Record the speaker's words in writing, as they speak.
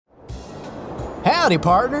Howdy,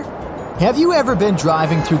 partner. Have you ever been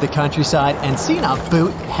driving through the countryside and seen a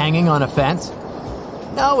boot hanging on a fence?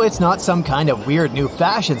 No, it's not some kind of weird new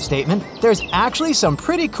fashion statement. There's actually some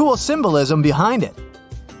pretty cool symbolism behind it.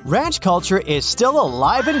 Ranch culture is still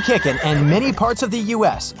alive and kicking in many parts of the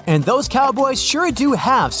US, and those cowboys sure do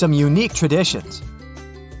have some unique traditions.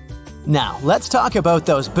 Now, let's talk about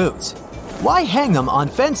those boots. Why hang them on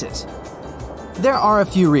fences? There are a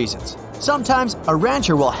few reasons. Sometimes a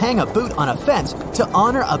rancher will hang a boot on a fence to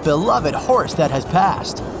honor a beloved horse that has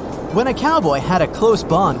passed. When a cowboy had a close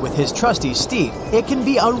bond with his trusty steed, it can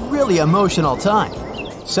be a really emotional time.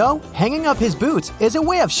 So, hanging up his boots is a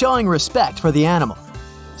way of showing respect for the animal.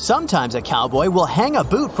 Sometimes a cowboy will hang a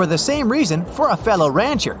boot for the same reason for a fellow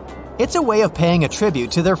rancher. It's a way of paying a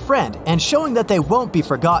tribute to their friend and showing that they won't be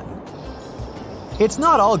forgotten. It's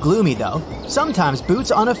not all gloomy though. Sometimes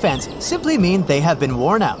boots on a fence simply mean they have been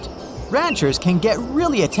worn out. Ranchers can get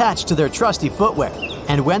really attached to their trusty footwear,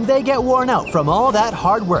 and when they get worn out from all that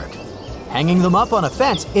hard work, hanging them up on a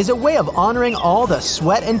fence is a way of honoring all the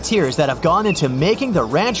sweat and tears that have gone into making the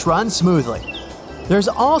ranch run smoothly. There's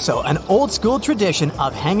also an old-school tradition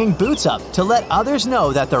of hanging boots up to let others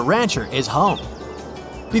know that the rancher is home.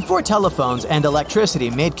 Before telephones and electricity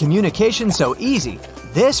made communication so easy,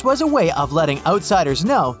 this was a way of letting outsiders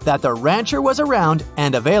know that the rancher was around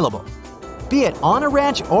and available. Be it on a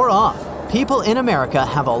ranch or off, people in America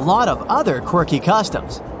have a lot of other quirky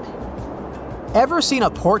customs. Ever seen a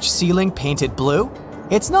porch ceiling painted blue?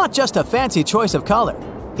 It's not just a fancy choice of color.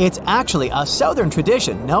 It's actually a southern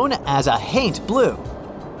tradition known as a haint blue.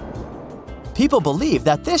 People believe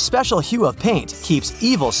that this special hue of paint keeps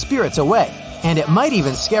evil spirits away, and it might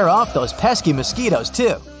even scare off those pesky mosquitoes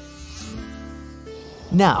too.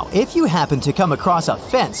 Now, if you happen to come across a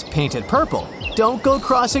fence painted purple, don't go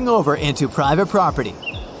crossing over into private property.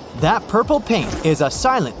 That purple paint is a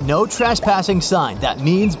silent no trespassing sign that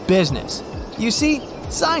means business. You see,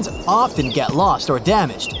 signs often get lost or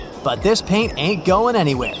damaged, but this paint ain't going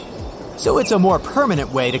anywhere. So it's a more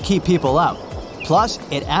permanent way to keep people out. Plus,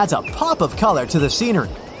 it adds a pop of color to the scenery.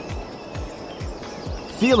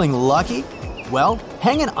 Feeling lucky? Well,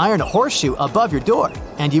 hang an iron horseshoe above your door,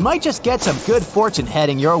 and you might just get some good fortune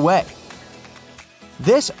heading your way.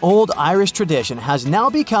 This old Irish tradition has now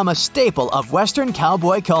become a staple of Western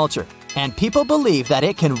cowboy culture, and people believe that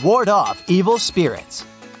it can ward off evil spirits.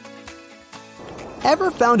 Ever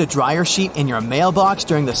found a dryer sheet in your mailbox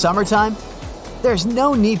during the summertime? There's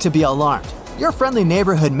no need to be alarmed. Your friendly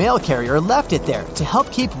neighborhood mail carrier left it there to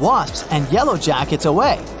help keep wasps and yellow jackets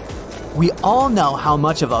away. We all know how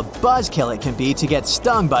much of a buzzkill it can be to get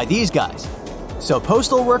stung by these guys. So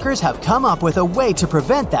postal workers have come up with a way to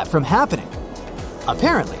prevent that from happening.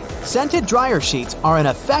 Apparently, scented dryer sheets are an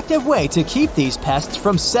effective way to keep these pests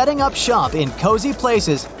from setting up shop in cozy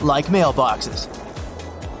places like mailboxes.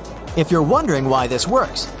 If you're wondering why this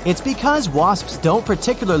works, it's because wasps don't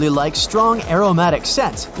particularly like strong aromatic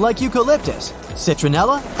scents like eucalyptus,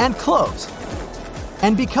 citronella, and cloves.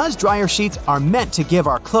 And because dryer sheets are meant to give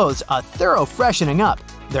our clothes a thorough freshening up,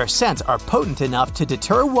 their scents are potent enough to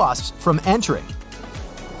deter wasps from entering.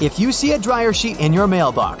 If you see a dryer sheet in your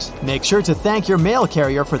mailbox, make sure to thank your mail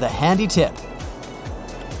carrier for the handy tip.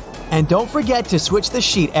 And don't forget to switch the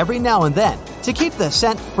sheet every now and then to keep the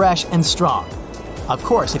scent fresh and strong. Of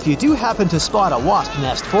course, if you do happen to spot a wasp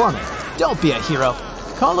nest forming, don't be a hero.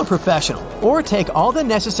 Call a professional or take all the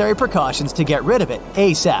necessary precautions to get rid of it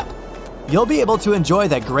ASAP. You'll be able to enjoy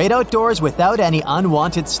the great outdoors without any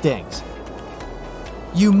unwanted stings.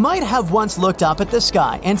 You might have once looked up at the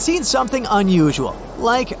sky and seen something unusual,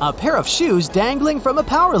 like a pair of shoes dangling from a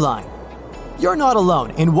power line. You're not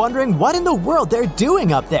alone in wondering what in the world they're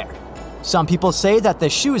doing up there. Some people say that the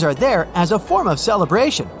shoes are there as a form of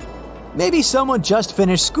celebration. Maybe someone just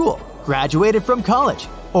finished school, graduated from college,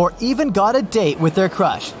 or even got a date with their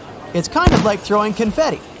crush. It's kind of like throwing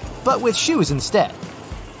confetti, but with shoes instead.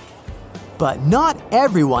 But not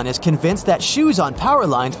everyone is convinced that shoes on power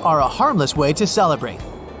lines are a harmless way to celebrate.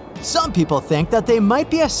 Some people think that they might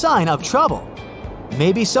be a sign of trouble.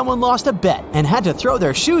 Maybe someone lost a bet and had to throw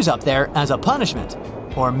their shoes up there as a punishment.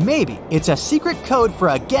 Or maybe it's a secret code for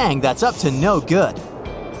a gang that's up to no good.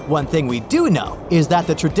 One thing we do know is that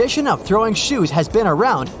the tradition of throwing shoes has been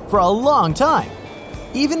around for a long time.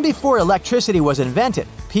 Even before electricity was invented,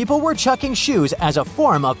 people were chucking shoes as a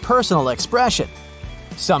form of personal expression.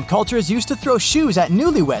 Some cultures used to throw shoes at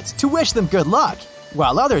newlyweds to wish them good luck,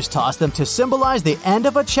 while others tossed them to symbolize the end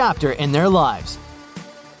of a chapter in their lives.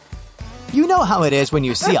 You know how it is when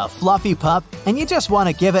you see a fluffy pup and you just want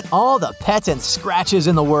to give it all the pets and scratches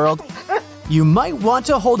in the world? You might want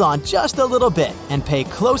to hold on just a little bit and pay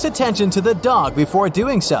close attention to the dog before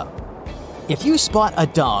doing so. If you spot a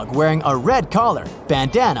dog wearing a red collar,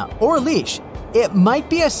 bandana, or leash, it might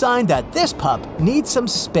be a sign that this pup needs some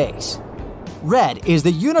space. Red is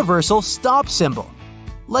the universal stop symbol,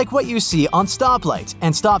 like what you see on stoplights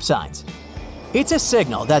and stop signs. It's a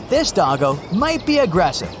signal that this doggo might be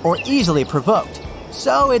aggressive or easily provoked,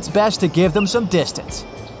 so it's best to give them some distance.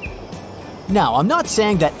 Now, I'm not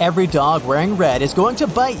saying that every dog wearing red is going to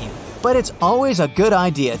bite you, but it's always a good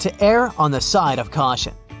idea to err on the side of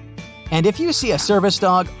caution. And if you see a service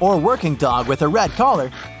dog or working dog with a red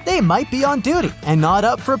collar, they might be on duty and not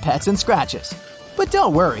up for pets and scratches. But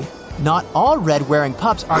don't worry, not all red-wearing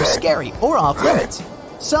pups are scary or off-limits.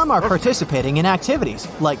 Some are participating in activities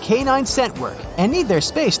like canine scent work and need their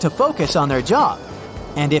space to focus on their job.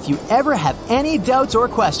 And if you ever have any doubts or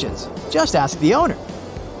questions, just ask the owner.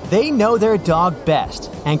 They know their dog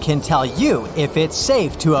best and can tell you if it's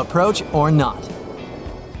safe to approach or not.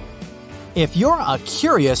 If you're a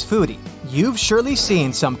curious foodie, you've surely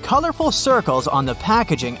seen some colorful circles on the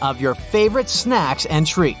packaging of your favorite snacks and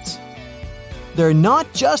treats. They're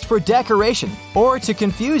not just for decoration or to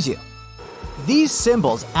confuse you. These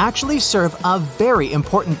symbols actually serve a very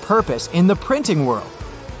important purpose in the printing world.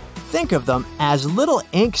 Think of them as little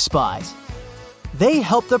ink spies. They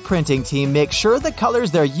help the printing team make sure the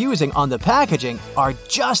colors they're using on the packaging are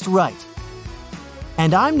just right.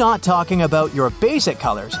 And I'm not talking about your basic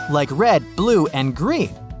colors like red, blue, and green.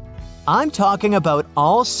 I'm talking about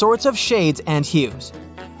all sorts of shades and hues.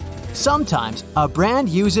 Sometimes a brand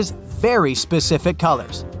uses very specific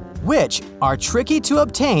colors, which are tricky to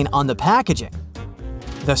obtain on the packaging.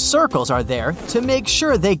 The circles are there to make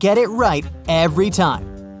sure they get it right every time.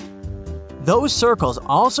 Those circles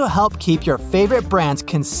also help keep your favorite brands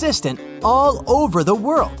consistent all over the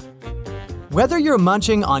world. Whether you're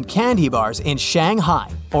munching on candy bars in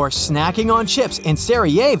Shanghai or snacking on chips in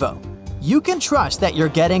Sarajevo, you can trust that you're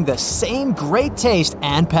getting the same great taste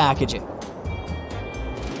and packaging.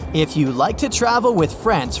 If you like to travel with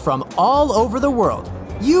friends from all over the world,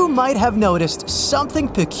 you might have noticed something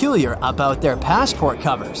peculiar about their passport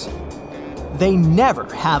covers. They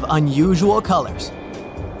never have unusual colors.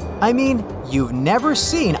 I mean, you've never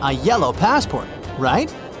seen a yellow passport,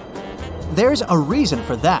 right? There's a reason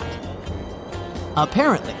for that.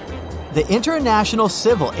 Apparently, the International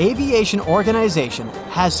Civil Aviation Organization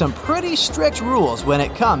has some pretty strict rules when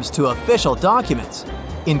it comes to official documents,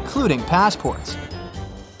 including passports.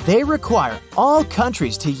 They require all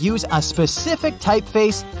countries to use a specific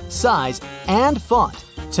typeface, size, and font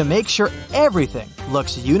to make sure everything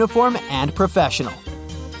looks uniform and professional.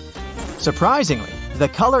 Surprisingly, the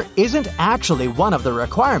color isn't actually one of the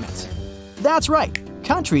requirements. That's right,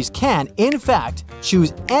 countries can, in fact,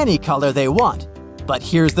 choose any color they want. But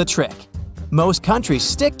here's the trick. Most countries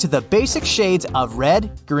stick to the basic shades of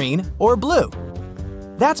red, green, or blue.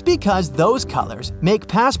 That's because those colors make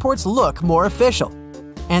passports look more official,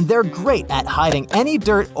 and they're great at hiding any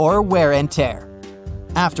dirt or wear and tear.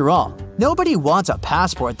 After all, nobody wants a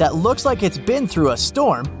passport that looks like it's been through a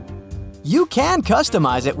storm. You can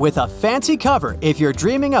customize it with a fancy cover if you're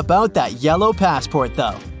dreaming about that yellow passport,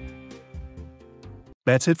 though.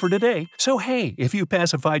 That's it for today. So hey, if you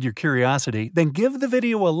pacified your curiosity, then give the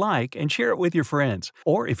video a like and share it with your friends.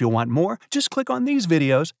 Or if you want more, just click on these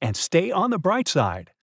videos and stay on the bright side.